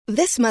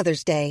This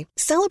Mother's Day,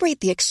 celebrate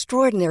the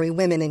extraordinary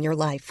women in your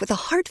life with a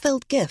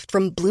heartfelt gift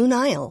from Blue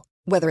Nile.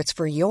 Whether it's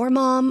for your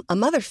mom, a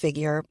mother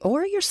figure,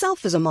 or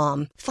yourself as a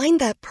mom, find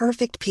that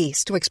perfect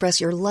piece to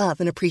express your love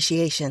and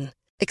appreciation.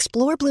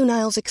 Explore Blue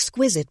Nile's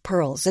exquisite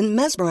pearls and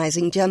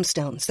mesmerizing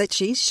gemstones that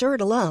she's sure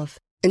to love.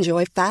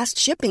 Enjoy fast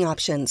shipping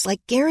options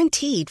like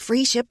guaranteed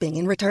free shipping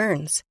and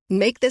returns.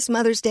 Make this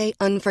Mother's Day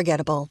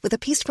unforgettable with a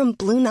piece from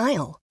Blue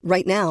Nile.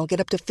 Right now, get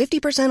up to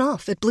 50%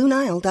 off at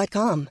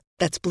BlueNile.com.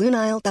 That's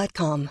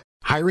BlueNile.com.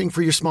 Hiring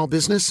for your small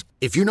business?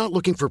 If you're not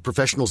looking for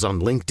professionals on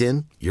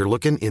LinkedIn, you're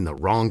looking in the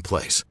wrong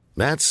place.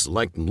 That's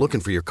like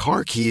looking for your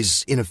car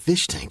keys in a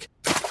fish tank.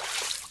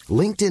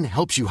 LinkedIn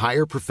helps you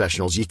hire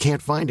professionals you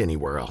can't find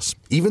anywhere else,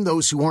 even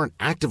those who aren't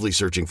actively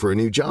searching for a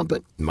new job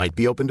but might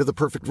be open to the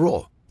perfect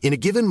role. In a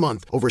given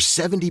month, over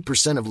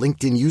 70% of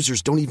LinkedIn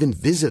users don't even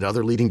visit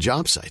other leading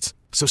job sites.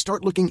 So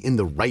start looking in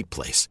the right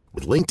place.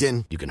 With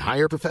LinkedIn, you can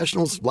hire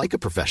professionals like a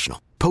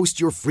professional. Post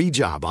your free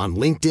job on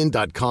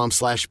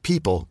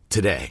linkedin.com/people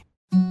today.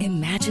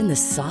 Imagine the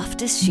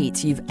softest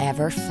sheets you've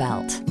ever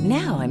felt.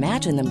 Now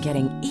imagine them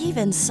getting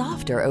even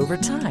softer over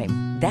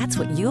time. That's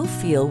what you'll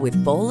feel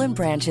with Boll &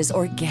 Branch's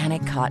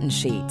organic cotton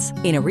sheets.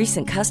 In a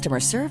recent customer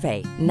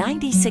survey,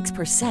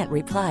 96%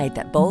 replied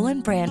that Boll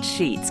 & Branch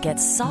sheets get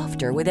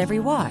softer with every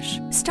wash.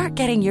 Start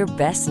getting your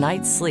best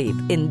night's sleep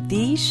in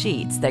these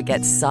sheets that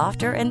get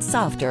softer and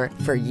softer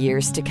for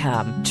years to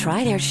come.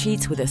 Try their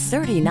sheets with a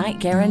 30-night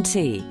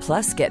guarantee.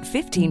 Plus, get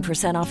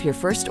 15% off your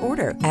first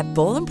order at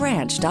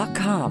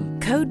bollandbranch.com.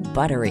 Code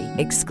BUTTERY.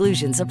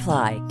 Exclusions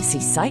apply. See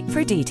site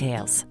for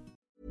details.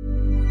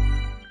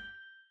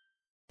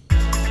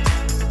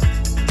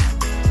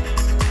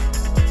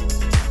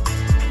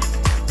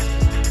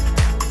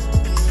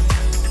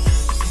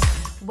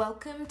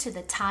 Welcome to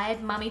the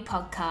Tired Mummy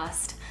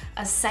Podcast,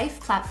 a safe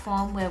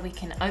platform where we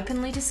can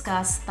openly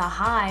discuss the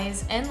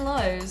highs and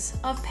lows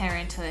of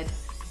parenthood,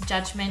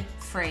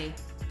 judgment-free.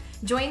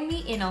 Join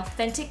me in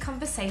authentic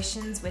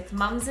conversations with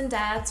mums and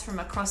dads from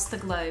across the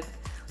globe.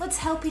 Let's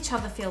help each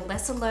other feel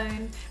less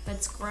alone.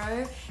 Let's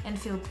grow and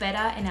feel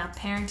better in our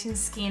parenting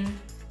skin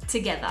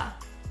together.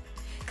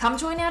 Come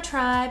join our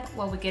tribe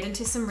while we get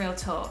into some real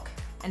talk.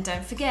 And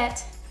don't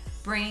forget,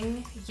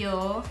 bring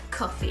your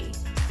coffee.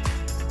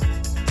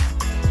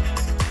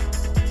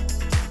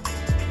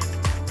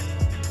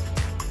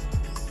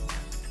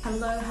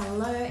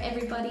 Hello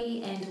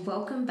everybody, and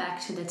welcome back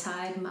to the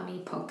Tired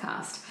Mummy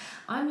Podcast.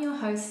 I'm your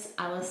host,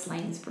 Alice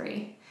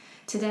Lanesbury.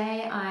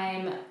 Today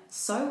I'm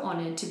so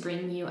honoured to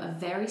bring you a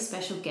very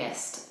special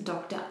guest,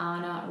 Dr.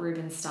 Anna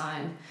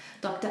Rubenstein.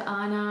 Dr.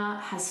 Anna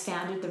has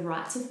founded the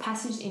Rites of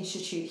Passage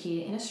Institute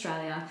here in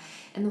Australia,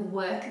 and the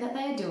work that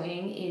they are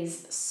doing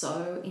is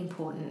so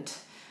important.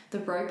 The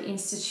Rope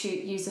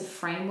Institute use a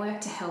framework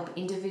to help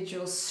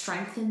individuals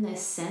strengthen their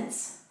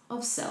sense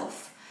of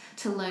self,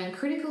 to learn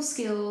critical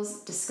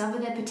skills, discover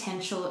their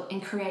potential,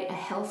 and create a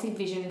healthy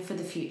vision for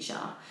the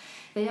future.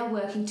 They are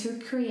working to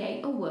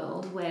create a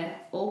world where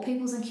all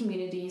peoples and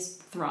communities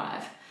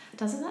thrive.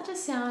 Doesn't that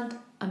just sound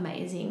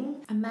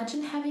amazing?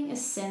 Imagine having a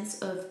sense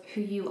of who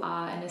you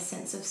are and a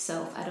sense of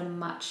self at a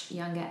much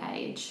younger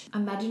age.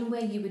 Imagine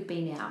where you would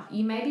be now.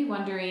 You may be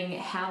wondering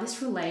how this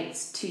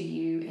relates to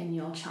you and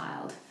your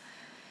child.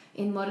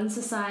 In modern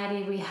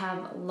society, we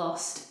have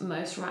lost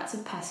most rites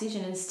of passage,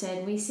 and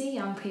instead we see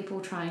young people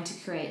trying to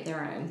create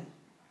their own.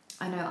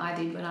 I know I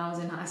did when I was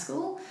in high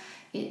school.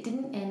 It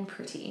didn't end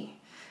pretty.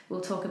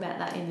 We'll talk about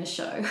that in the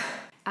show.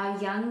 Our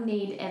young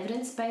need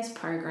evidence-based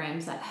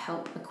programs that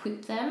help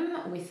equip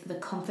them with the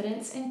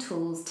confidence and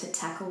tools to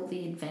tackle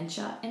the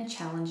adventure and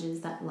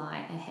challenges that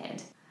lie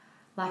ahead.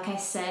 Like I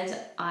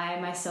said, I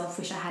myself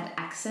wish I had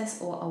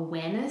access or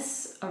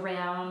awareness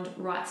around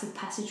rites of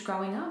passage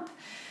growing up,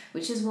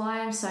 which is why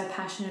I'm so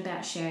passionate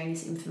about sharing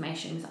this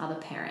information with other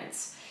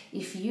parents.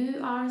 If you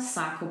are a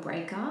cycle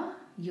breaker,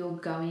 you're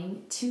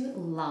going to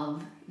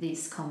love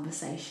this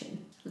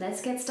conversation.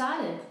 Let's get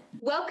started.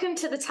 Welcome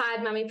to the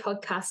Tired Mummy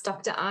Podcast,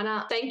 Dr.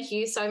 Anna. Thank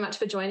you so much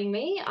for joining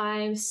me.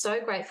 I'm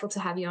so grateful to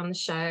have you on the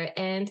show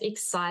and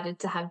excited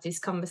to have this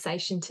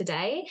conversation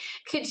today.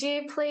 Could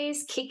you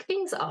please kick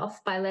things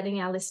off by letting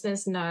our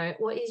listeners know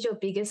what is your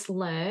biggest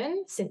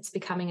learn since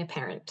becoming a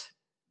parent?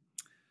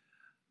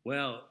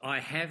 Well, I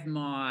have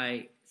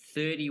my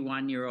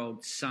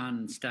 31-year-old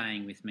son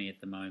staying with me at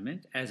the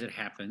moment, as it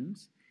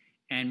happens,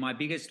 and my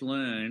biggest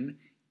learn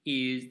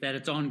is that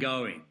it's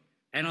ongoing,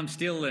 and I'm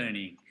still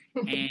learning.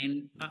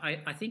 And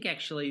I think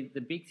actually the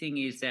big thing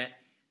is that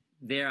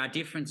there are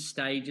different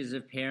stages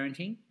of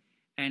parenting,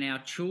 and our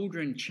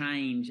children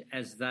change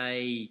as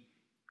they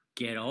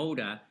get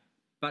older,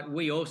 but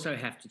we also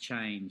have to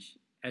change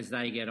as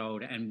they get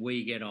older and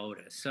we get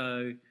older.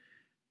 So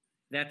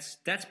that's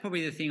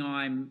probably the thing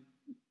I'm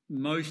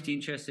most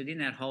interested in,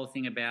 that whole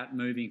thing about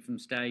moving from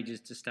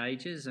stages to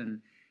stages,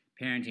 and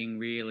parenting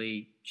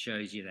really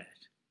shows you that.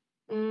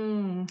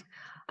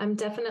 I'm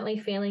definitely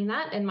feeling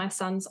that, and my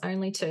son's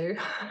only 2.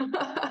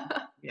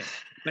 Yeah,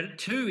 but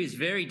 2 is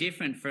very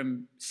different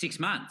from 6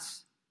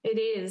 months. It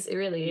is. It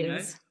really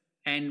is.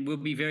 And will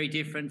be very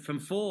different from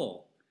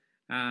 4.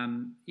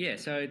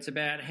 So it's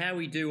about how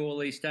we do all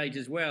these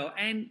stages well.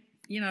 And,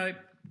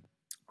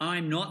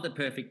 I'm not the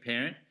perfect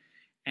parent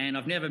and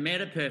I've never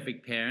met a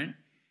perfect parent.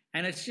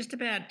 And it's just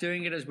about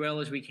doing it as well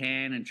as we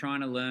can and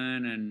trying to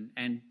learn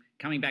and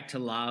coming back to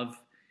love.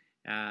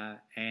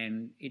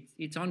 And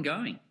it's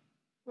ongoing.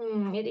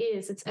 It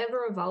is. It's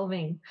ever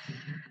evolving.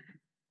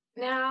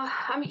 Now,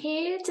 I'm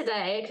here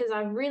today because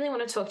I really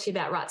want to talk to you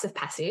about rites of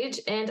passage.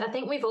 And I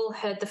think we've all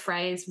heard the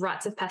phrase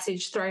rites of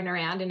passage thrown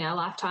around in our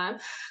lifetime.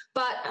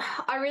 But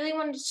I really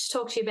wanted to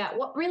talk to you about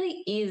what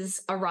really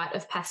is a rite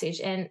of passage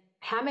and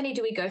how many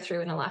do we go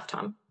through in a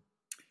lifetime?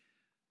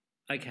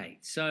 Okay,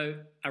 so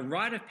a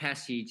rite of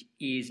passage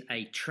is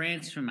a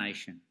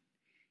transformation.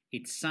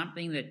 It's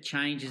something that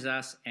changes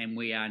us and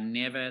we are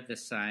never the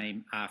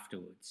same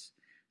afterwards.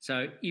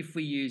 So if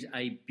we use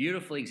a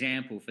beautiful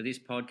example for this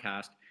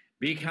podcast,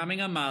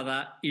 becoming a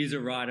mother is a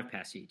rite of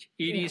passage.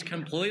 It is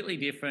completely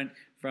different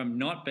from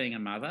not being a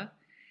mother,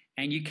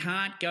 and you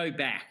can't go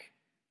back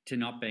to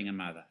not being a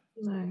mother.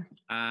 No.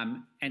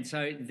 And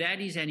so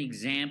that is an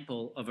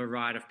example of a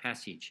rite of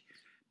passage.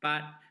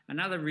 But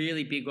another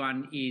really big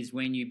one is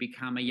when you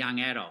become a young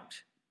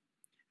adult.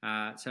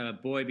 So a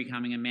boy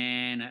becoming a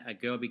man, a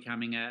girl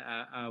becoming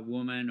a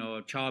woman, or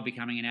a child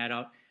becoming an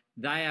adult,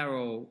 they are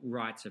all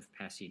rites of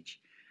passage.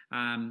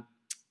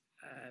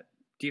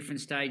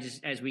 Different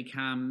stages as we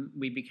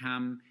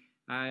become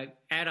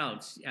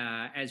adults,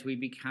 as we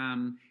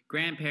become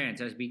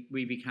grandparents, as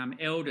we become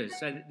elders.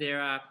 So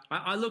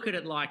I look at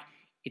it like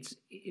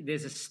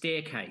there's a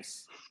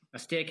staircase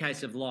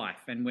of life,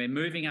 and we're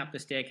moving up the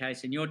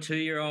staircase, and your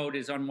 2-year-old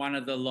is on one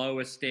of the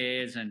lower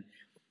stairs, and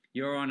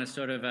you're on a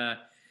sort of a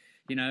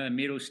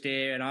middle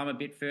stair, and I'm a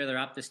bit further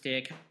up the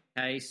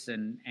staircase,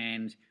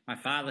 and my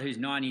father, who's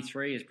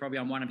 93, is probably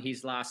on one of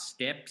his last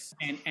steps,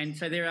 and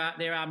so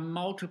there are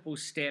multiple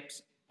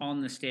steps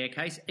on the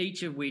staircase,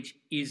 each of which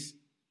is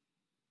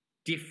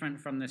different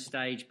from the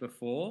stage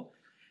before,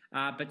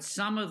 but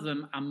some of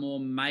them are more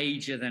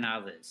major than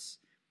others.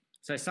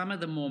 So some of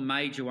the more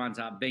major ones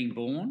are being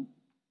born.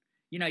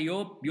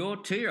 Your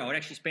 2-year-old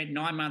actually spent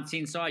 9 months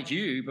inside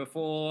you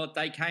before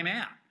they came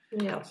out.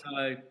 Yeah.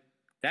 So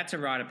that's a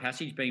rite of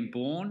passage, being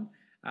born.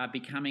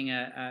 Becoming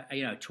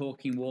a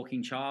talking,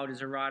 walking child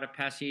is a rite of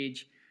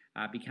passage.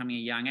 Becoming a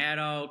young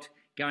adult,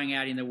 going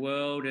out in the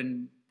world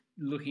and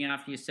looking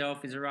after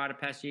yourself is a rite of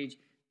passage.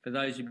 For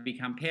those who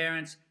become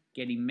parents,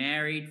 getting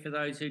married for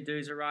those who do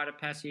is a rite of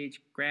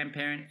passage.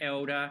 Grandparent,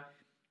 elder,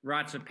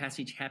 rites of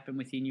passage happen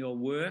within your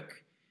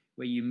work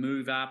where you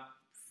move up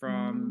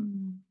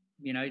from,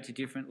 to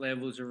different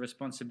levels of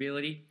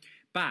responsibility.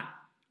 But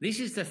this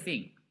is the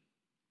thing.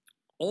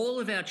 All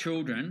of our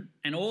children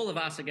and all of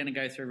us are going to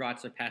go through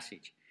rites of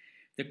passage.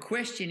 The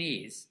question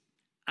is,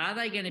 are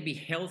they going to be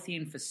healthy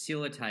and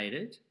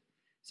facilitated?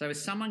 So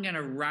is someone going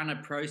to run a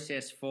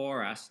process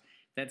for us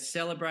that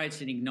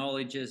celebrates and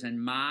acknowledges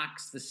and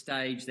marks the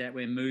stage that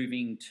we're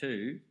moving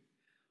to?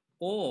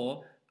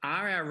 Or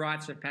are our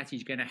rites of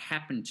passage going to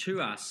happen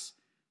to us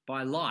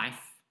by life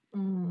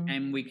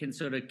and we can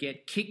sort of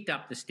get kicked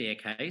up the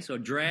staircase or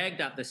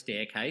dragged up the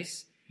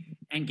staircase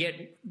and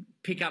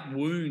pick up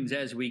wounds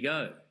as we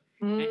go?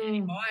 And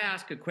if I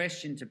ask a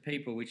question to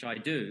people, which I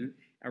do,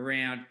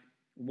 around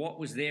what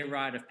was their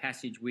rite of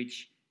passage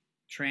which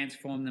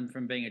transformed them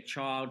from being a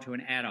child to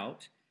an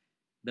adult,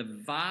 the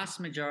vast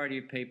majority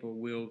of people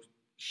will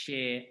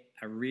share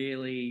a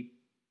really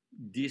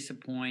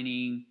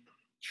disappointing,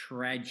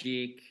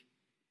 tragic,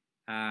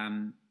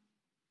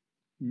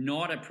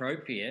 not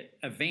appropriate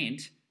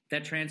event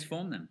that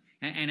transformed them.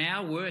 And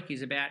our work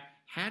is about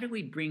how do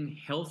we bring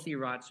healthy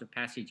rites of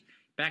passage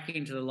back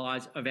into the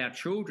lives of our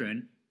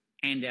children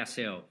and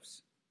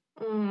ourselves.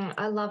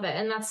 I love it.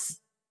 And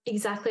that's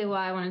exactly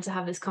why I wanted to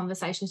have this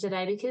conversation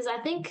today, because I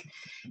think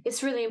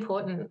it's really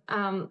important.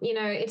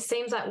 It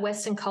seems like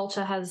Western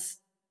culture has,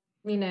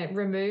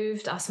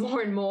 removed us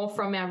more and more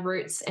from our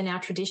roots and our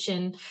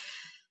tradition.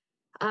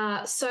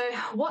 So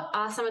what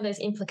are some of those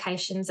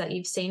implications that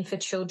you've seen for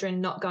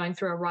children not going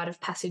through a rite of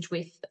passage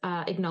with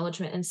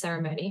acknowledgement and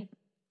ceremony?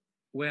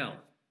 Well,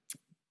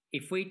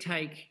 if we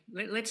take,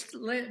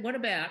 what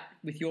about,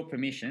 with your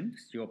permission,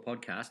 it's your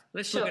podcast,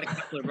 let's look at a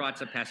couple of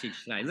rites of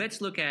passage today. Let's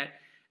look at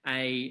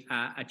a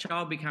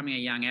child becoming a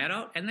young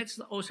adult, and let's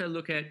also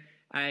look at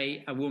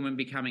a woman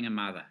becoming a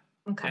mother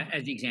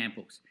as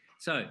examples.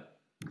 So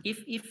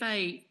if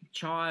a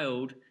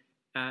child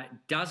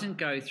doesn't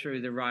go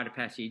through the rite of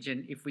passage,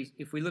 and if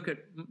we look at,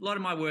 a lot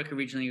of my work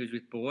originally was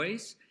with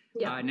boys,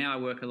 now I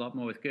work a lot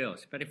more with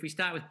girls. But if we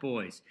start with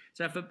boys,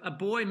 so if a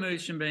boy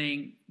moves from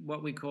being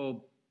what we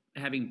call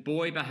having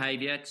boy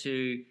behaviour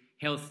to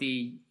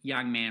healthy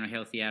young man or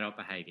healthy adult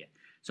behaviour.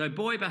 So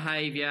boy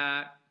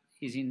behaviour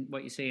is in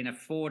what you see in a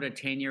 4 to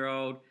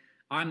 10-year-old.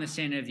 I'm the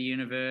centre of the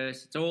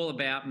universe. It's all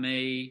about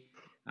me.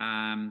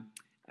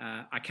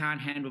 I can't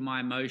handle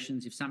my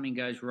emotions. If something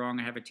goes wrong,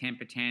 I have a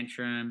temper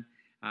tantrum,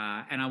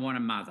 and I want a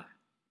mother.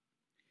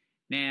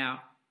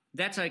 Now,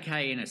 that's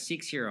okay in a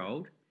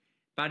 6-year-old,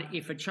 but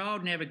if a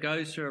child never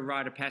goes through a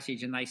rite of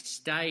passage and they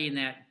stay in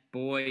that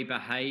boy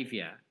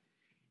behaviour,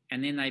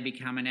 and then they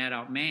become an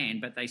adult man,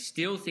 but they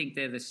still think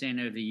they're the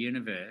centre of the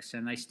universe,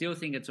 and they still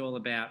think it's all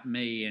about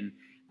me, and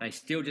they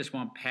still just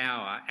want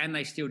power, and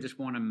they still just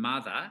want a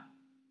mother,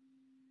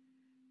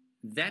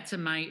 that's a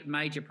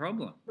major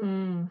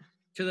problem.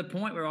 To the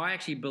point where I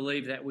actually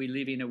believe that we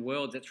live in a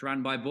world that's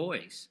run by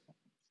boys.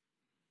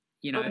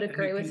 You know, I would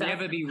agree who with can that.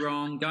 never be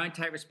wrong, don't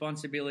take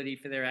responsibility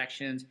for their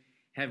actions,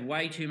 have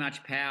way too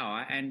much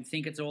power and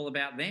think it's all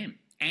about them,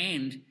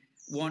 and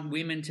want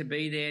women to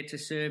be there to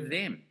serve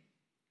them.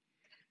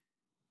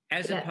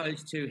 As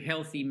opposed to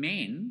healthy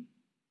men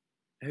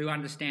who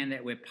understand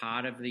that we're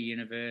part of the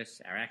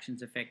universe, our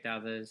actions affect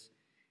others,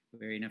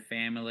 we're in a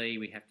family,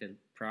 we have to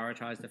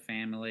prioritise the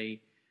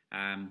family,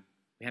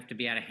 we have to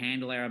be able to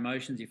handle our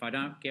emotions. If I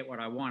don't get what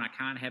I want, I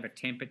can't have a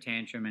temper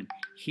tantrum and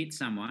hit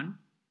someone.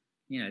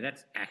 You know,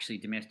 that's actually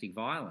domestic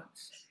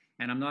violence.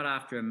 And I'm not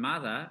after a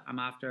mother, I'm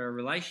after a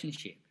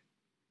relationship.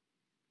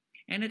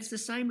 And it's the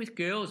same with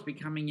girls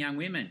becoming young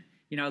women.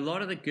 You know, a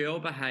lot of the girl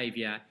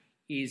behaviour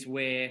is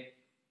where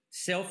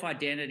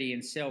self-identity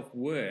and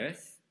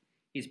self-worth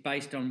is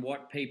based on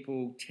what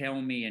people tell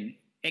me and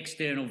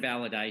external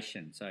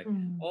validation. So,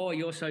 oh,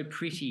 you're so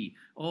pretty.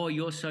 Oh,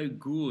 you're so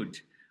good.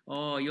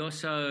 Oh, you're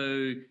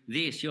so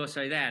this, you're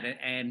so that.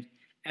 And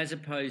as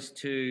opposed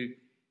to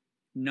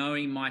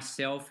knowing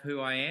myself, who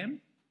I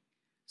am.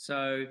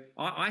 So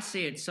I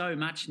see it so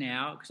much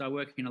now because I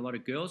work in a lot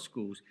of girls'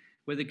 schools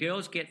where the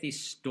girls get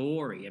this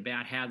story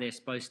about how they're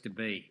supposed to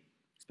be.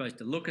 Supposed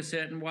to look a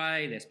certain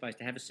way, they're supposed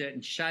to have a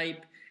certain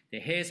shape,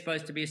 their hair's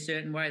supposed to be a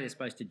certain way, they're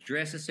supposed to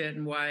dress a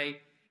certain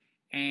way,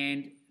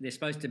 and they're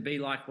supposed to be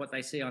like what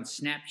they see on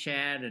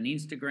Snapchat and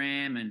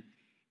Instagram,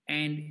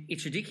 and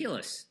it's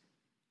ridiculous.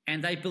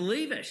 And they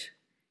believe it.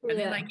 And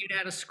then they get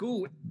out of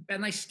school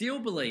and they still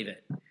believe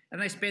it. And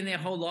they spend their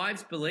whole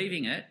lives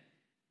believing it,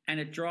 and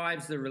it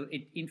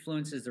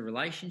influences the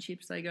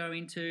relationships they go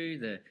into,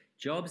 the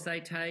jobs they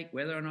take,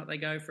 whether or not they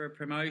go for a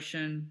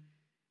promotion,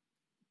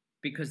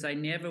 because they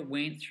never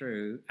went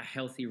through a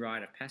healthy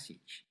rite of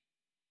passage.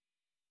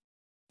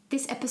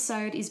 This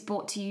episode is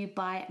brought to you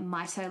by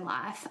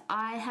MitoLife.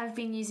 I have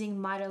been using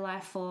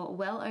MitoLife for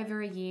well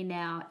over a year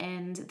now,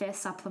 and their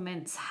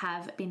supplements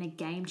have been a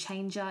game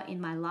changer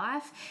in my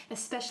life,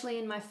 especially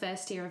in my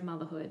first year of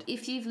motherhood.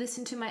 If you've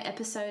listened to my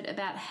episode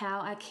about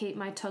how I keep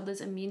my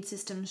toddler's immune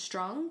system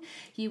strong,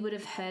 you would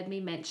have heard me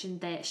mention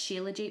their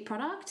Shilajit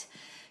product.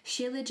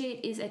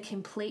 Shilajit is a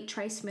complete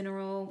trace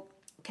mineral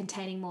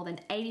containing more than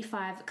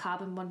 85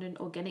 carbon-bonded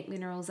organic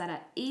minerals that are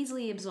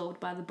easily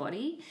absorbed by the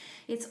body.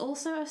 It's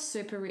also a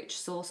super rich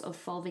source of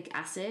fulvic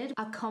acid,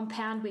 a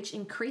compound which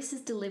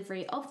increases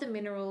delivery of the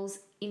minerals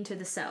into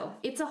the cell.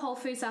 It's a whole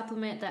food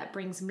supplement that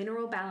brings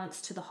mineral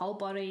balance to the whole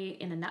body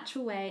in a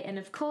natural way, and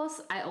of course,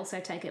 I also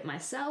take it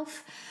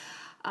myself.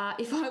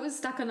 If I was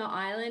stuck on an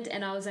island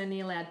and I was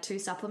only allowed 2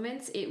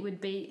 supplements, it would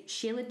be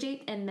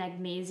Shilajit and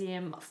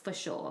magnesium for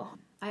sure.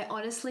 I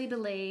honestly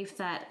believe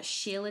that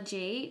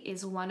Shilajit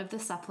is one of the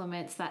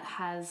supplements that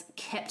has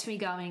kept me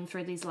going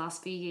through these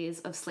last few years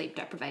of sleep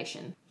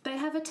deprivation. They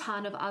have a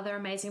ton of other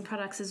amazing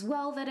products as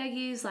well that I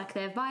use, like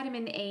their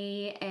vitamin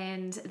E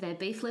and their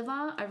beef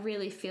liver. I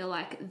really feel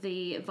like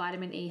the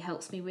vitamin E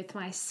helps me with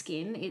my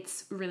skin.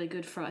 It's really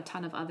good for a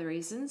ton of other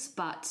reasons,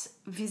 but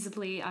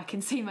visibly I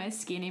can see my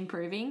skin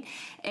improving.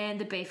 And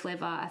the beef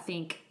liver, I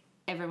think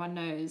everyone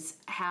knows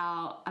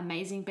how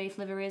amazing beef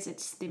liver is.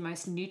 It's the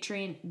most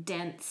nutrient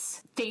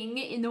dense thing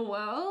in the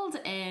world,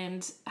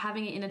 and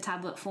having it in a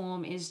tablet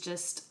form is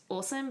just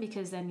awesome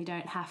because then you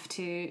don't have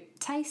to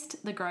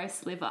taste the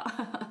gross liver.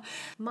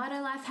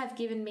 MitoLife have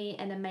given me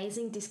an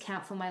amazing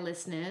discount for my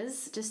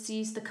listeners. Just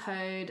use the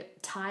code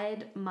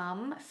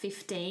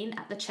TIDEMUM15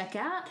 at the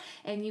checkout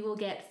and you will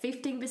get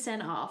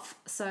 15% off.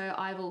 So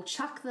I will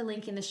chuck the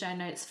link in the show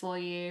notes for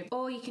you,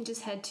 or you can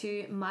just head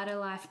to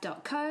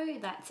mitolife.co.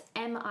 That's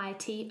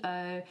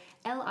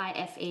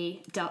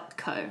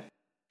mitolife.co.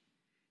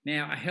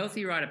 Now, a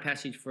healthy rite of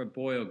passage for a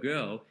boy or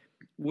girl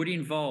would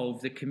involve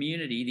the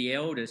community, the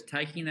elders,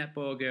 taking that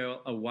boy or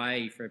girl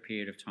away for a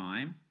period of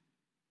time,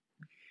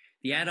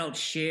 the adults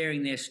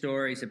sharing their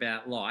stories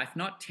about life,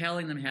 not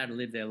telling them how to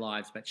live their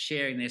lives, but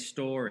sharing their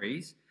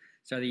stories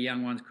so the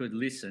young ones could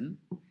listen.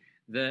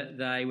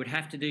 They would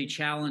have to do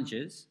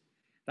challenges.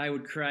 They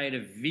would create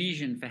a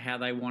vision for how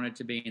they wanted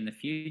to be in the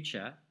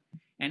future.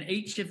 And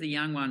each of the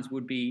young ones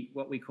would be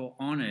what we call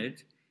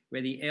honoured,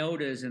 where the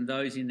elders and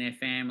those in their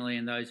family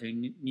and those who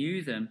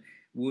knew them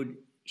would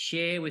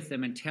share with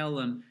them and tell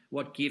them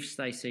what gifts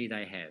they see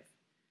they have,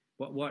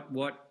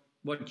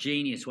 what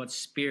genius, what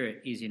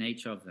spirit is in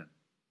each of them.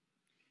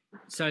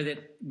 So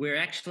that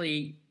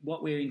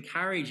what we're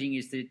encouraging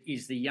is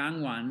the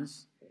young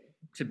ones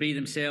to be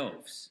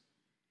themselves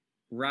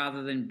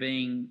rather than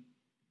being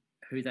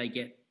who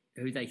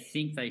they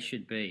think they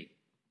should be.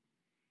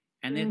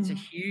 And that's a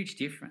huge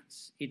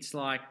difference. It's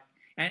like,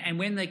 and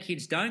when the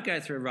kids don't go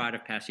through a rite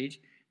of passage,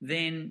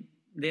 then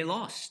they're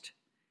lost.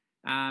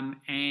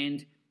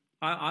 And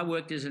I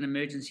worked as an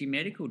emergency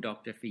medical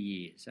doctor for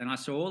years, and I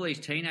saw all these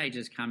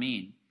teenagers come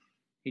in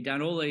who'd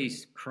done all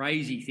these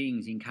crazy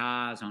things in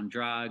cars, on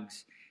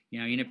drugs,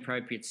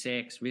 inappropriate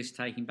sex,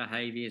 risk-taking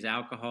behaviours,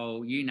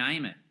 alcohol, you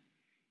name it.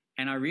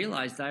 And I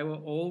realised they were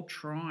all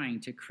trying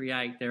to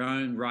create their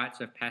own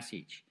rites of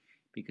passage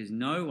because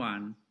no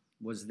one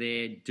was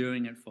there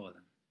doing it for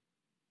them.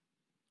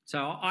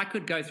 So I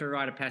could go through a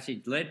rite of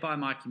passage led by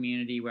my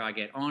community where I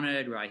get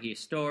honoured, where I hear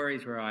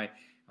stories, where I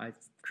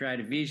create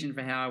a vision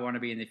for how I want to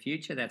be in the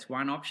future. That's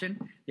one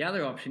option. The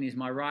other option is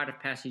my rite of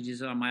passage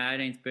is on my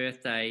 18th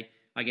birthday,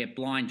 I get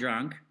blind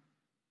drunk,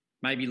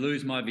 maybe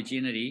lose my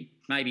virginity,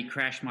 maybe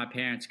crash my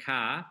parents'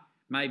 car,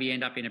 maybe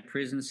end up in a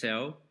prison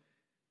cell,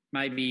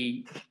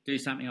 maybe do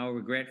something I'll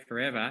regret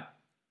forever.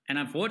 And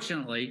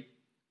unfortunately,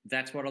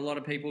 that's what a lot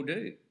of people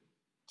do.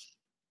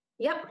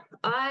 Yep.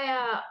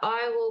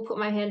 I will put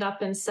my hand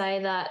up and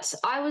say that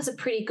I was a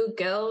pretty good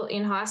girl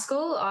in high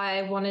school.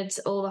 I wanted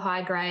all the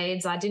high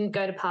grades. I didn't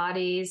go to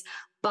parties.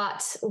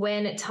 But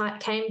when it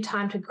came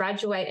time to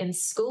graduate and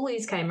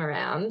schoolies came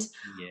around,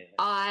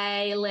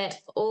 I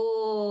let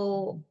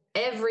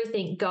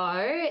everything go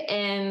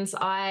and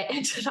I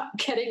ended up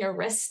getting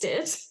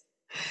arrested.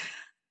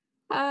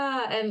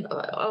 And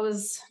I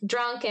was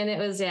drunk and it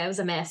was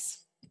a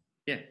mess.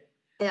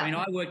 Yeah. I mean,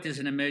 I worked as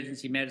an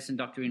emergency medicine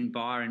doctor in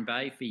Byron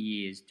Bay for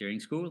years during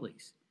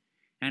schoolies,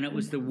 and it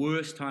was the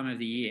worst time of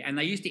the year. And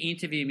they used to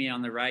interview me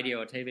on the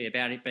radio or TV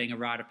about it being a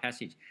rite of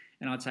passage,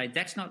 and I'd say,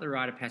 that's not the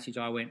rite of passage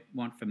I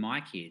want for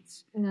my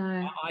kids.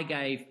 No.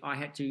 I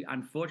had to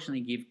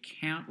unfortunately give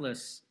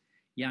countless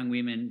young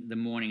women the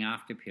morning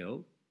after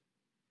pill,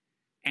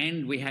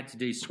 and we had to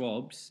do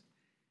swabs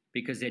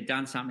because they'd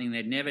done something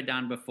they'd never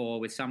done before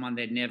with someone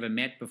they'd never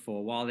met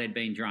before while they'd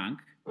been drunk.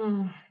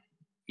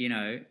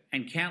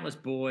 And countless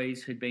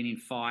boys who'd been in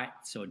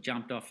fights or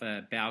jumped off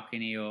a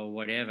balcony or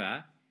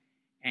whatever.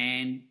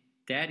 And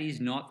that is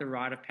not the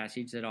rite of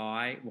passage that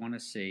I want to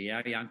see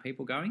our young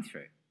people going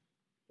through.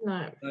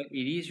 No. So it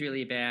is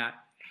really about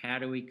how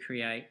do we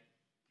create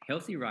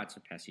healthy rites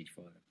of passage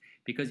for them?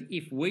 Because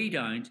if we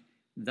don't,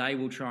 they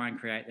will try and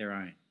create their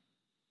own.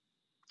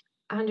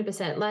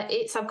 100%. Like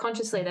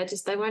subconsciously,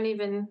 they won't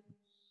even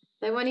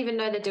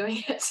know they're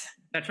doing it.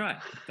 That's right.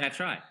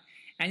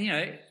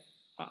 And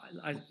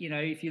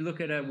if you look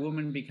at a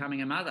woman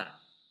becoming a mother,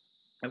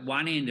 at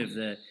one end of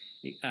the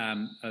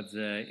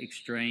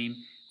extreme,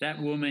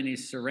 that woman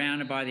is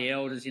surrounded by the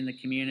elders in the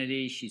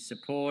community. She's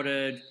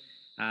supported.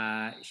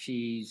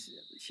 She's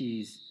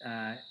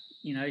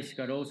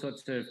got all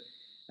sorts of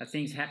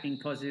things happening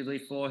positively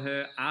for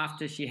her.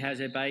 After she has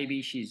her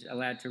baby, she's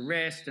allowed to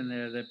rest, and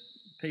the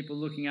people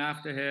looking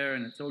after her,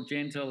 and it's all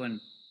gentle and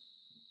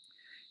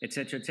et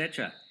cetera, et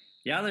cetera.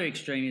 The other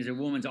extreme is a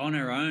woman's on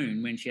her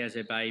own when she has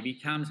her baby,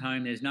 comes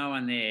home, there's no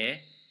one there,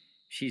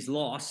 she's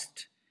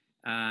lost,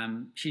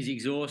 she's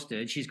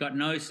exhausted, she's got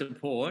no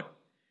support,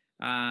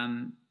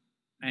 and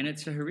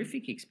it's a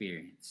horrific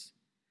experience.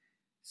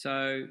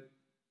 So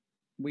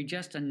we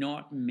just are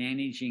not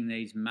managing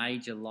these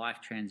major life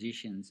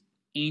transitions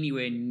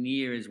anywhere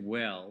near as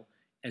well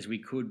as we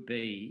could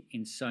be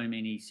in so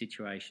many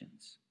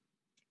situations.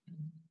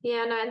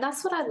 Yeah, no, and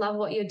that's what I love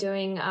what you're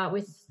doing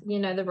with,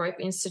 the Rope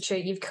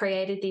Institute. You've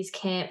created these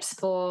camps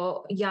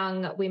for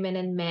young women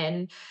and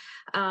men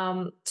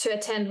to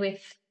attend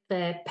with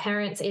their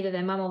parents, either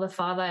their mum or the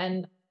father.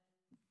 And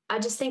I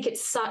just think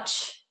it's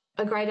such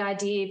a great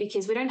idea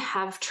because we don't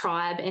have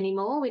tribe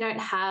anymore. We don't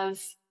have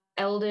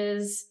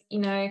elders,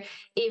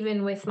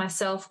 even with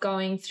myself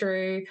going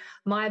through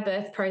my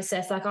birth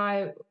process. Like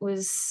I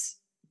was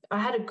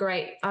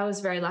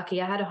very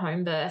lucky. I had a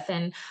home birth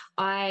and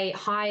I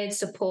hired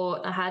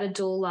support. I had a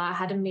doula, I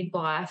had a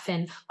midwife,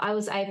 and I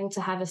was able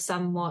to have a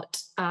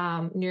somewhat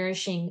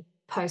nourishing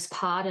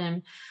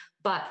postpartum.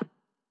 But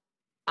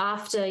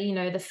after,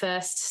 the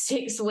first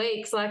 6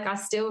 weeks, like I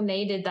still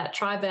needed that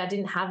tribe, but I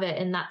didn't have it.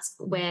 And that's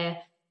where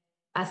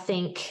I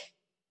think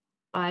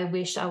I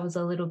wish I was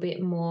a little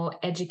bit more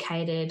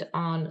educated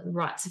on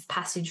rites of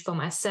passage for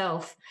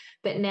myself.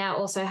 But now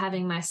also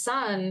having my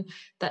son,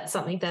 that's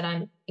something that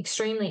I'm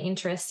extremely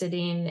interested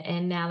in.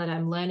 And now that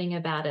I'm learning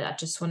about it, I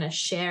just want to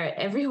share it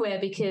everywhere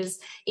because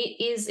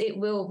it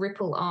will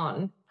ripple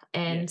on.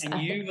 And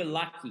you were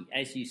lucky,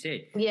 as you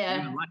said.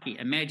 Yeah. You were lucky.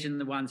 Imagine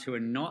the ones who are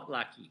not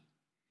lucky.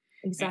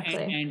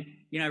 Exactly.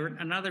 And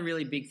another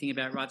really big thing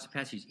about rites of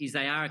passage is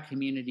they are a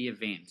community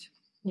event.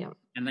 Yeah.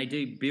 And they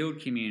do build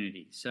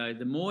community. So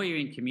the more you're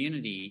in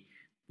community,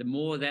 the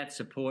more that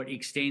support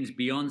extends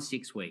beyond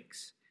 6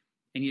 weeks.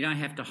 And you don't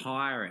have to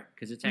hire it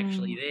because it's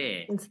actually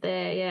there. It's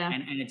there, yeah.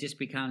 And it just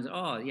becomes,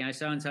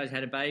 so-and-so's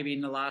had a baby in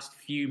the last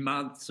few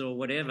months or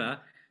whatever,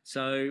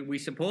 so we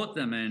support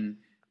them. And,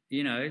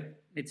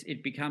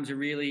 it becomes a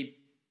really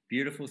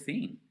beautiful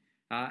thing.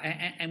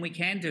 And we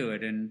can do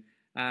it. And,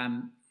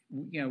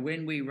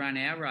 when we run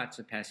our rites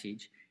of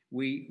passage,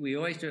 we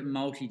always do it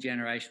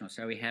multi-generational.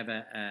 So we have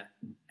a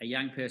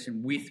young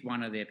person with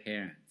one of their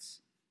parents.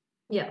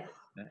 Yeah.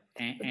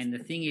 And the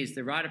thing is,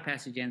 the rite of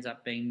passage ends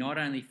up being not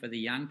only for the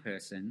young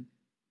person,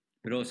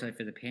 but also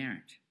for the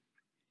parent,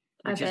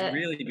 which is a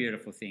really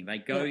beautiful thing. They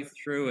go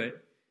through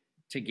it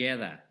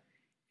together.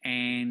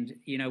 And,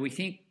 we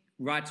think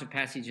rites of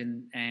passage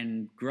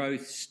and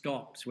growth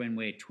stops when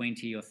we're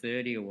 20 or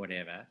 30 or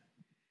whatever,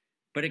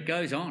 but it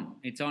goes on.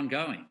 It's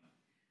ongoing.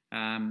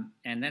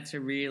 And that's a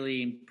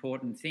really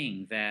important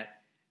thing,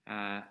 that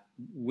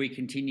we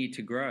continue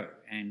to grow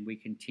and we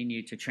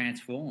continue to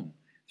transform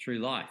through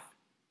life.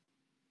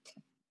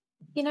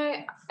 You know,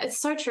 it's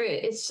so true.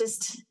 It's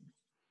just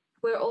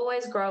we're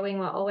always growing,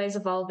 we're always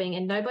evolving,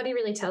 and nobody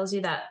really tells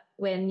you that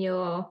when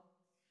you're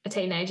a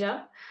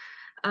teenager.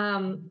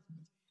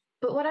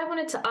 But what I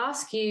wanted to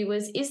ask you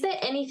was, is there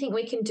anything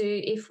we can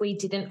do if we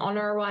didn't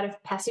honour a rite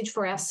of passage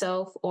for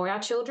ourselves or our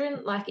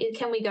children? Like,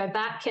 can we go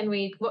back?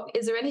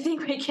 Is there anything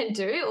we can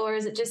do, or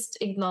is it just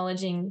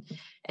acknowledging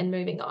and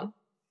moving on?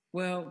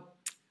 Well,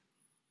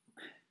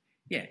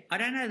 yeah, I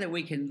don't know that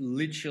we can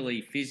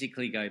literally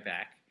physically go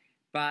back,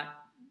 but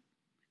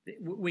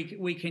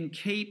we can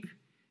keep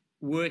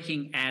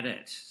working at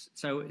it.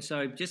 So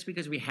just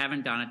because we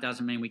haven't done it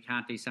doesn't mean we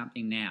can't do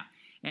something now.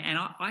 And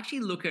I actually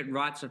look at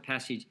rites of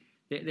passage.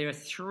 There are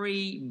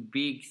three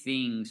big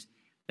things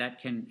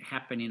that can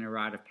happen in a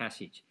rite of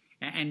passage.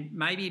 And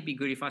maybe it'd be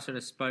good if I sort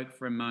of spoke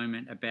for a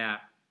moment about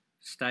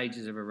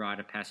stages of a rite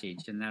of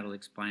passage, and that'll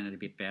explain it a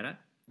bit better.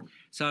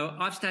 So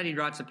I've studied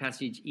rites of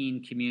passage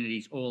in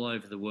communities all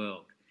over the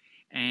world.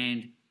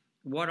 And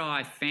what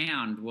I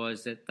found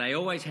was that they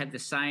always had the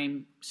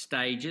same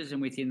stages,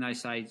 and within those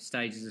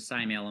stages, the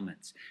same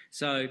elements.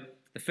 So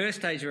the first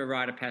stage of a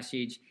rite of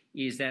passage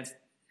is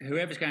that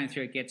whoever's going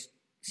through it gets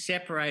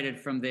separated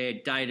from their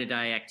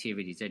day-to-day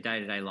activities, their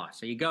day-to-day life.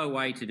 So you go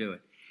away to do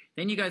it.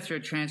 Then you go through a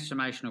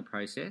transformational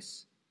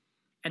process,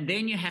 and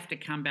then you have to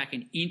come back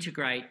and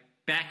integrate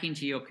back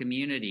into your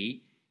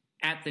community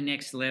at the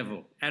next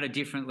level, at a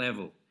different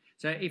level.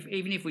 So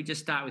even if we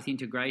just start with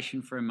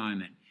integration for a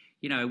moment,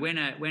 you know, when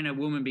a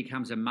woman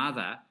becomes a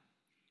mother,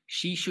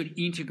 she should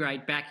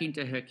integrate back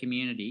into her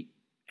community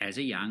as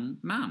a young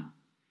mum.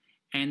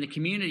 And the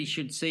community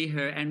should see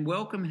her and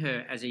welcome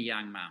her as a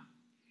young mum.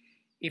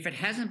 If it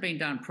hasn't been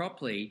done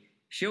properly,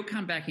 she'll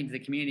come back into the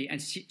community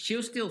and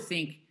she'll still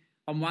think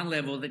on one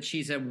level that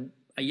she's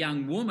a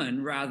young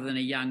woman rather than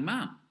a young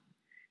mum.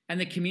 And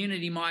the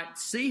community might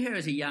see her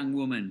as a young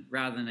woman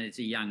rather than as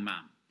a young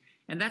mum.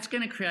 And that's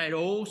going to create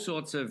all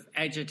sorts of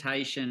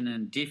agitation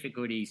and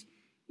difficulties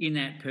in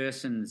that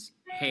person's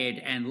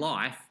head and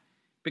life,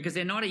 because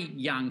they're not a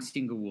young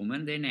single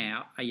woman, they're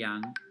now a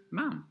young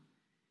mum.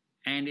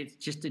 And it's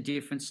just a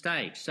different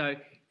stage. So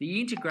the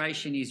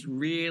integration is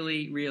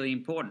really, really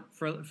important.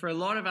 For a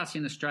lot of us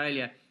in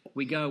Australia,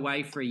 we go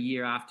away for a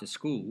year after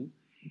school,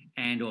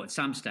 or at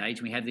some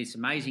stage we have this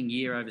amazing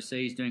year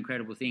overseas doing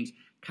incredible things,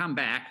 come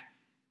back,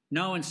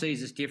 no one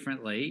sees us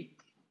differently,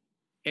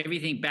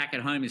 everything back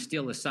at home is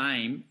still the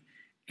same,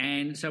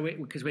 and so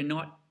because we're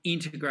not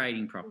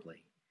integrating properly.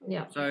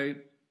 Yeah. So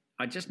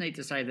I just need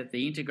to say that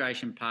the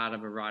integration part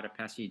of a rite of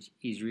passage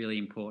is really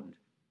important.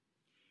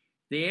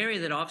 The area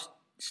that I've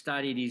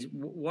studied is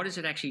what does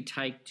it actually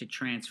take to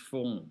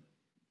transform?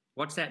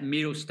 What's that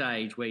middle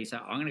stage where you say,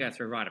 I'm going to go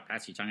through a rite of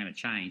passage, I'm going to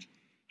change.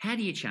 How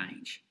do you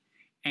change?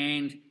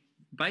 And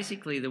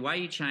basically the way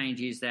you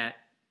change is that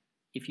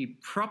if you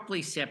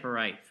properly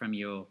separate from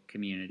your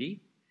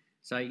community,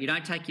 so you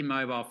don't take your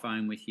mobile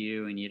phone with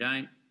you and you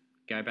don't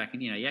go back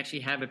and, you actually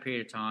have a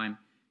period of time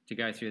to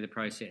go through the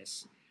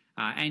process.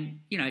 And,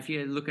 if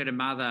you look at a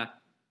mother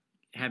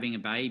having a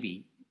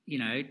baby,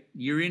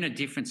 you're in a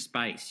different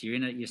space.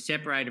 You're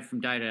separated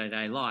from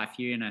day-to-day life.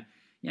 You're in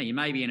you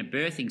may be in a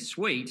birthing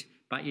suite,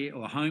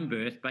 or home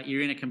birth, but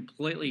you're in a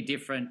completely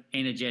different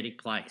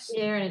energetic place.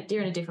 Yeah,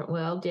 you're in a different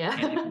world, yeah.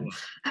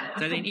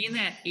 So then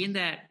in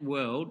that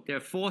world, there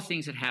are four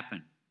things that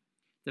happen.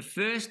 The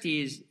first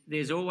is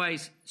there's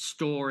always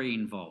story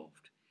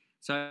involved.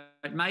 So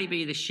it may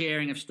be the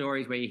sharing of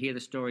stories where you hear the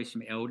stories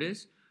from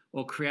elders,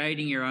 or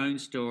creating your own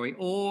story,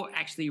 or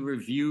actually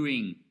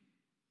reviewing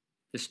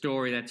the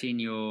story that's in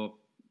your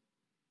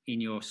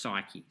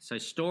psyche. So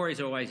story is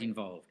always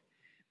involved.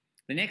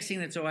 The next thing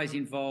that's always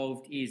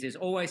involved is there's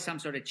always some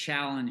sort of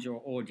challenge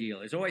or ordeal.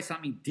 There's always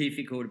something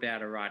difficult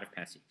about a rite of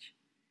passage.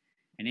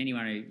 And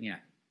anyone who,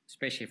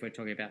 especially if we're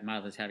talking about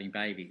mothers having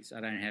babies, I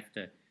don't have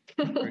to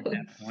prove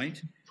that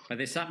point, but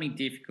there's something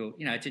difficult.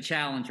 It's a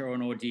challenge or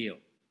an ordeal.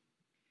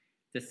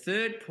 The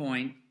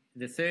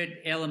third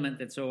element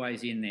that's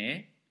always in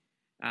there,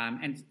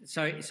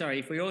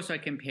 if we also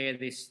compare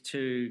this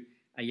to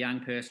a young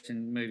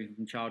person moving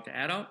from child to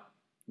adult,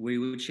 we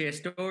would share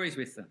stories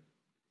with them.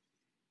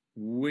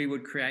 We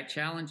would create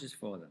challenges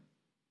for them.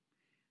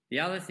 The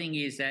other thing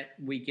is that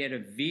we get a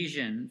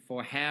vision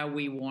for how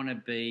we want to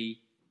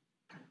be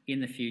in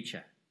the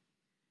future.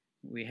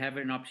 We have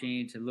an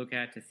opportunity to look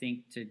at, to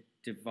think, to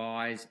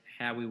devise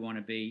how we want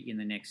to be in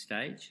the next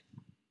stage.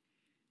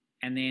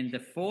 And then the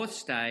fourth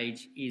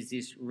stage is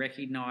this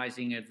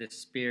recognising of the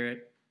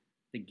spirit,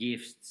 the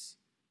gifts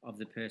of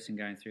the person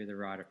going through the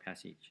rite of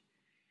passage.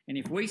 And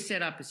if we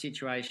set up a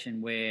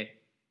situation where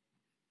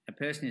a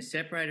person is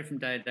separated from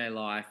day-to-day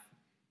life,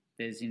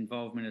 there's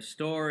involvement of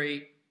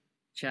story,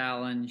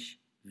 challenge,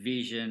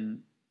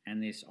 vision,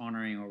 and this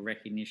honouring or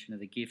recognition of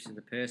the gifts of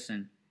the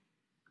person,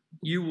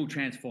 you will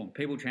transform.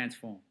 People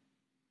transform.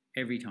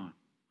 every time.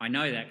 I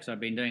know that because I've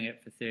been doing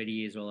it for 30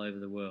 years all over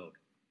the world.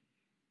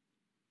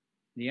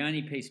 The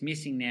only piece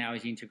missing now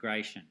is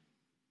integration.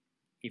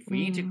 If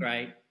we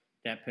integrate,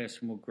 that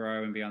person will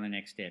grow and be on the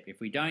next step. If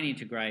we don't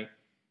integrate,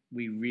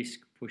 we risk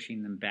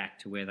pushing them back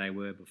to where they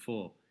were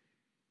before,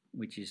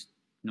 which is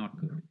not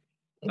good.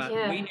 But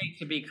we need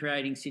to be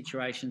creating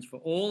situations for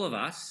all of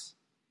us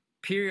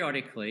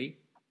periodically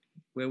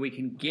where we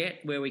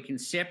can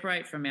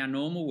separate from our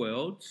normal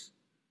worlds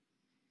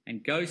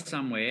and go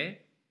somewhere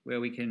where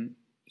we can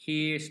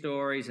hear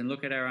stories and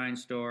look at our own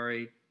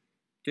story,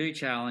 do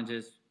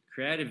challenges,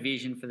 create a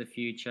vision for the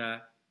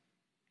future,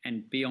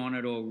 and be on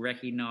it or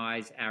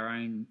recognise our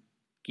own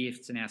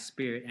gifts and our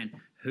spirit and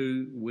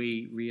who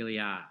we really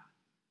are.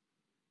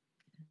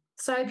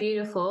 So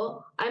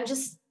beautiful. I'm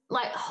just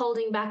like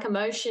holding back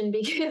emotion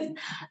because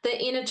the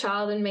inner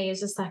child in me is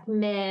just like,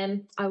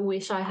 man, I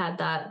wish I had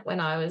that when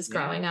I was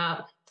growing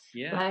up.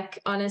 Yeah. Like,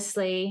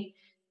 honestly,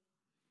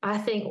 I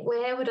think,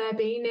 where would I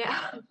be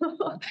now?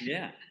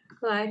 Yeah.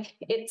 Like,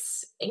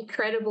 it's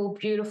incredible,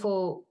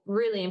 beautiful,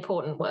 really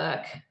important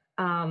work.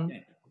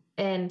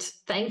 And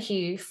thank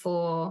you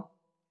for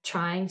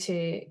trying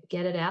to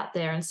get it out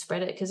there and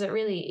spread it, because it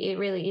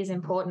really is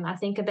important. I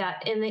think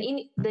about, and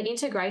the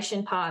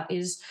integration part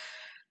is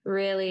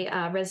really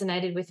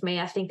resonated with me.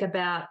 I think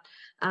about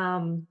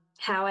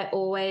how I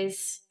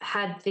always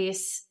had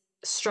this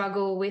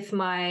struggle with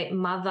my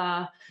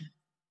mother.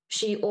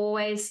 She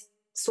always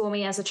saw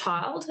me as a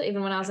child,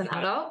 even when I was an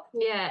adult.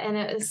 Yeah, and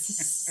it was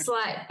just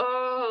like,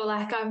 oh,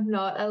 like I'm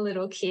not a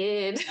little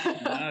kid.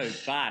 No,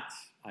 but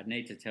I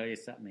need to tell you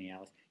something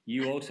else.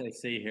 You also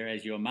see her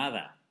as your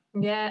mother.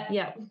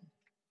 Yeah.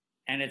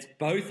 And it's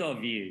both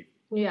of you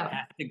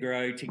have to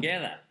grow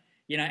together.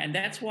 You know, and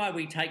that's why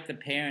we take the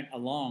parent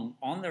along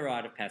on the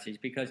rite of passage,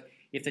 because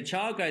if the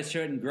child goes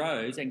through it and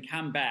grows and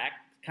comes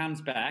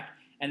back,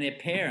 and their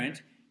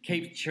parent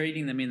keeps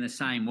treating them in the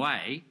same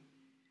way,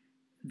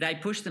 they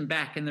push them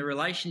back and the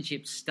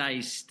relationship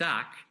stays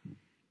stuck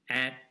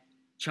at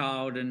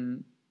child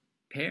and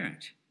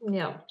parent.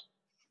 Yeah.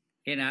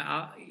 You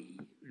know,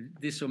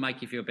 this will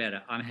make you feel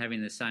better. I'm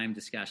having the same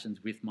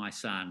discussions with my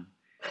son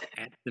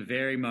at the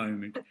very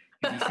moment.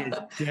 He says,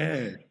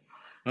 Dad,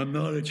 I'm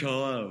not a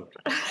child.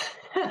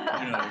 You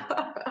know.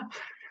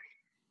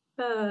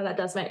 Oh, that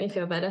does make me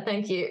feel better.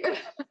 Thank you.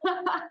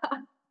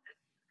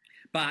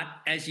 But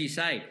as you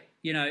say,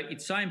 you know,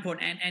 it's so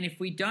important. And if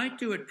we don't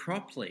do it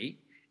properly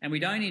and we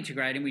don't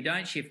integrate and we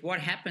don't shift, what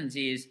happens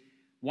is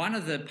one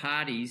of the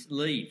parties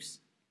leaves.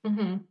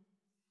 Mm-hmm.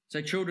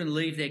 So children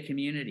leave their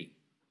community.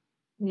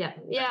 Yeah.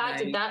 Yeah, I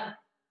did that.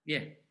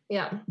 Yeah.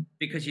 Yeah.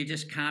 Because you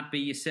just can't be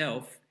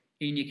yourself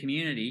in your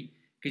community,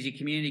 because your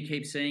community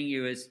keeps seeing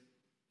you as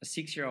a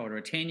 6-year-old or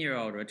a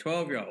 10-year-old or a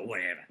 12-year-old or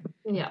whatever.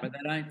 Yeah. But they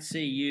don't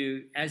see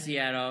you as the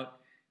adult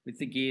with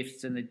the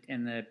gifts and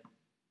the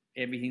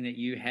everything that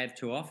you have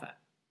to offer.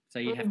 So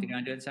you have to go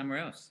and do it somewhere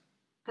else.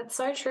 That's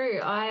so true.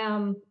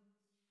 I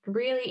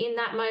really in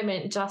that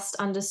moment just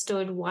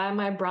understood why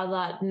my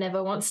brother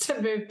never wants to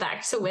move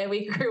back to where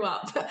we grew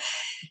up.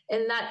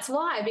 And that's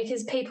why,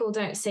 because people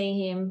don't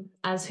see him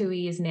as who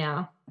he is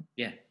now.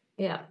 Yeah.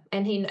 Yeah.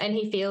 And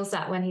he feels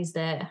that when he's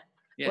there.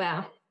 Yeah.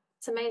 Wow.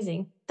 It's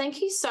amazing. Thank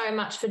you so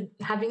much for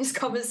having this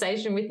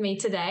conversation with me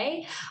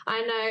today.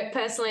 I know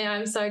personally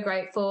I'm so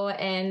grateful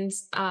and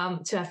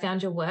to have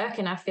found your work,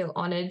 and I feel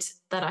honoured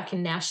that I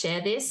can now share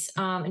this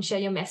and share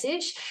your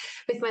message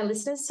with my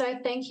listeners. So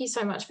thank you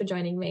so much for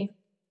joining me.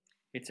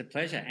 It's a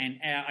pleasure. And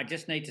I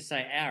just need to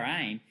say our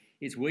aim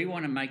is we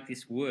want to make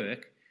this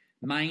work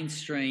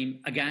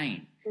mainstream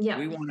again. Yeah.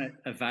 We want it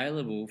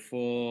available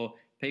for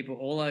people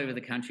all over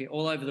the country,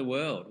 all over the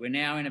world. We're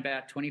now in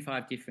about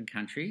 25 different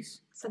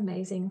countries. It's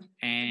amazing.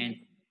 And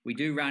we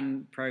do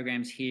run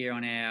programs here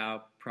on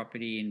our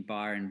property in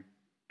Byron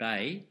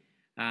Bay.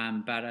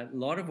 But a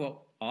lot of what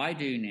I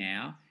do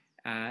now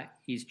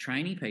is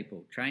training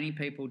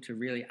people to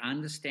really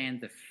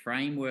understand the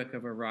framework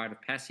of a rite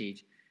of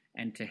passage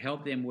and to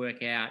help them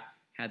work out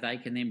how they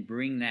can then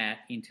bring that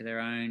into their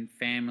own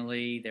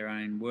family, their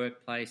own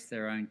workplace,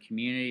 their own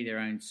community, their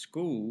own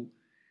school,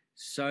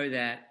 so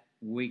that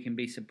we can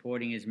be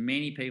supporting as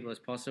many people as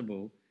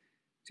possible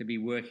to be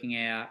working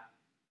out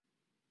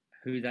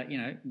who that, you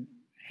know,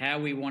 how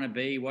we want to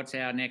be, what's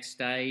our next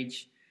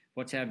stage,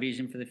 what's our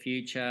vision for the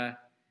future,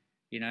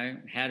 you know,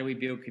 how do we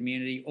build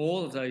community,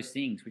 all of those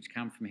things which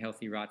come from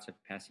healthy rites of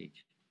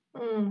passage.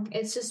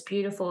 It's just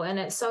beautiful, and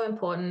it's so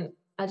important.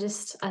 I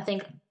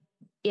think,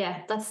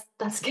 yeah,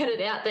 let's get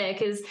it out there,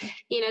 because,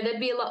 you know,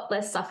 there'd be a lot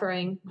less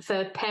suffering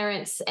for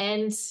parents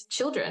and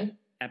children.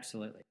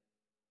 Absolutely.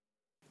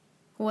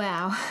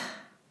 Wow.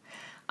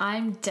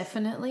 I'm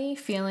definitely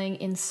feeling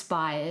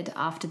inspired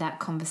after that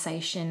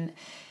conversation,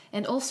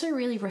 and also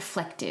really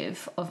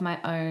reflective of my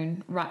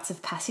own rites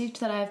of passage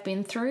that I've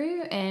been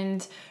through,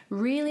 and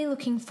really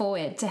looking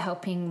forward to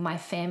helping my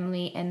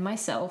family and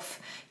myself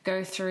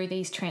go through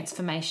these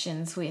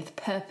transformations with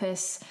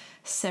purpose,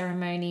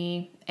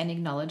 ceremony, and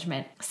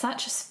acknowledgement.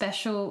 Such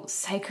special,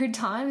 sacred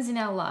times in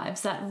our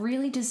lives that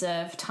really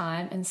deserve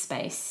time and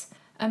space.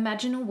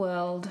 Imagine a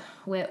world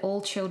where all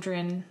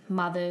children,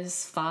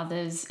 mothers,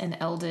 fathers, and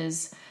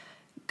elders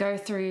go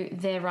through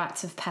their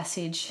rites of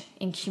passage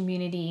in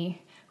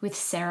community with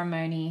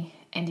ceremony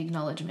and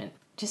acknowledgement.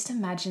 Just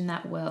imagine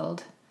that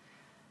world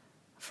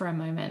for a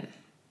moment.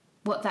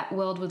 What that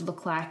world would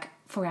look like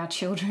for our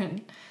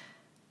children.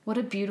 What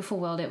a beautiful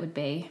world it would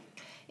be.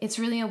 It's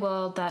really a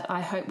world that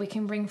I hope we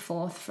can bring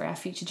forth for our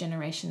future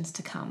generations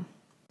to come.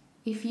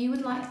 If you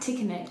would like to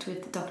connect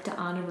with Dr.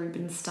 Arne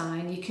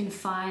Rubinstein, you can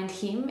find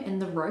him in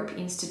the Rope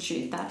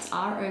Institute, that's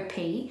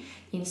ROP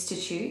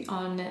Institute,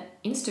 on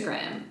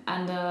Instagram.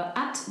 And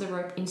at the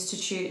Rope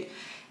Institute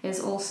is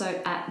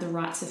also at the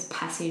Rites of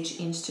Passage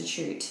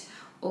Institute.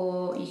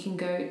 Or you can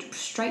go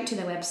straight to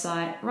their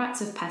website,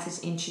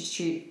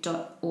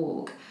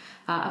 ritesofpassageinstitute.org.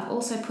 I've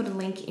also put a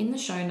link in the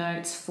show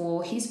notes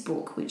for his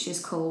book, which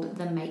is called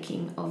The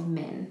Making of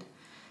Men.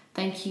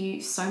 Thank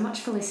you so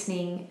much for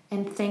listening,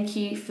 and thank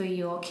you for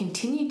your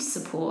continued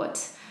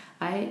support.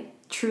 I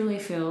truly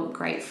feel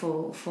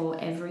grateful for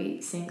every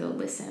single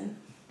listen.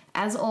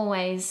 As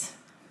always,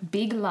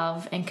 big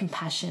love and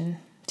compassion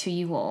to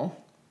you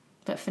all.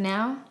 But for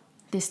now,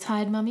 this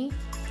Tired Mummy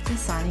is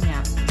signing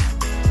out.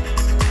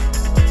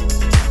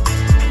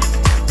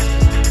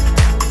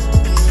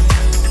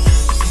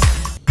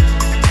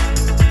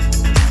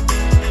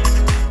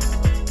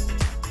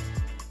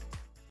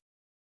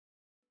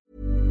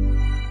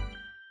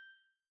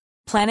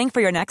 Planning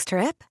for your next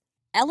trip?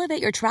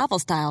 Elevate your travel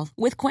style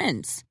with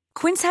Quince.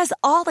 Quince has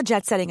all the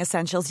jet-setting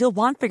essentials you'll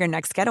want for your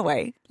next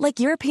getaway, like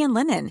European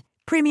linen,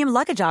 premium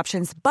luggage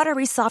options,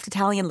 buttery soft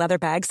Italian leather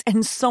bags,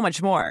 and so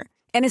much more.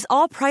 And is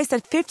all priced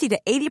at 50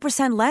 to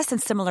 80% less than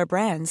similar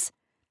brands.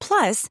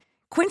 Plus,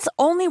 Quince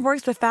only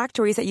works with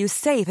factories that use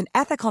safe and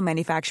ethical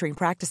manufacturing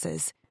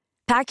practices.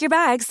 Pack your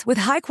bags with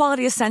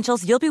high-quality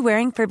essentials you'll be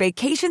wearing for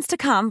vacations to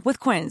come with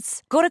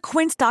Quince. Go to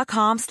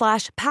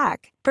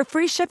quince.com/pack for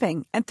free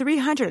shipping and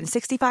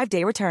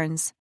 365-day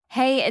returns.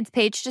 Hey, it's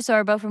Paige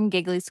DeSorbo from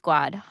Giggly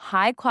Squad.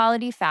 High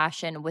quality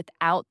fashion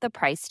without the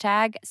price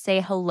tag. Say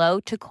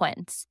hello to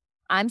Quince.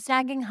 I'm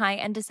snagging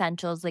high-end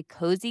essentials like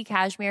cozy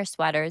cashmere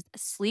sweaters,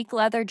 sleek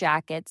leather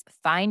jackets,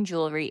 fine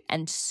jewelry,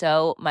 and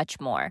so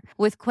much more.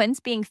 With Quince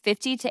being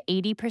 50 to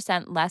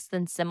 80% less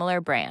than similar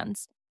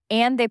brands.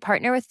 And they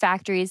partner with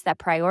factories that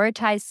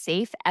prioritize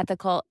safe,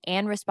 ethical,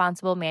 and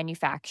responsible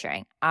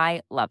manufacturing.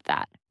 I love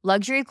that.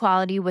 Luxury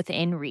quality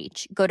within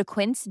reach. Go to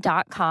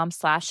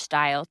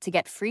quince.com/style to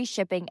get free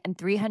shipping and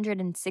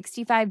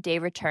 365-day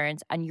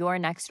returns on your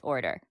next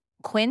order.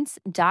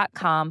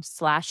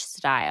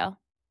 Quince.com/style.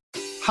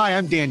 Hi,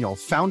 I'm Daniel,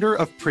 founder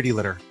of Pretty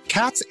Litter.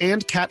 Cats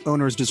and cat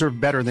owners deserve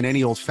better than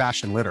any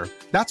old-fashioned litter.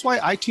 That's why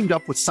I teamed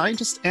up with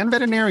scientists and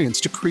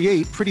veterinarians to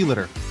create Pretty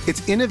Litter.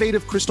 Its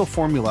innovative crystal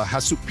formula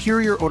has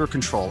superior odor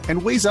control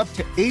and weighs up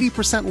to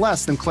 80%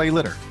 less than clay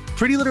litter.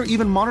 Pretty Litter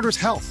even monitors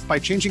health by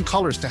changing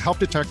colors to help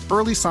detect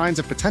early signs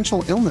of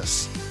potential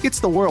illness. It's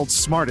the world's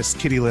smartest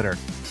kitty litter.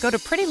 Go to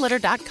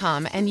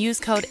prettylitter.com and use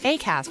code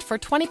ACAST for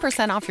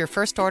 20% off your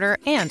first order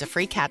and a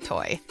free cat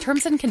toy.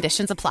 Terms and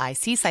conditions apply.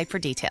 See site for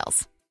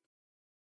details.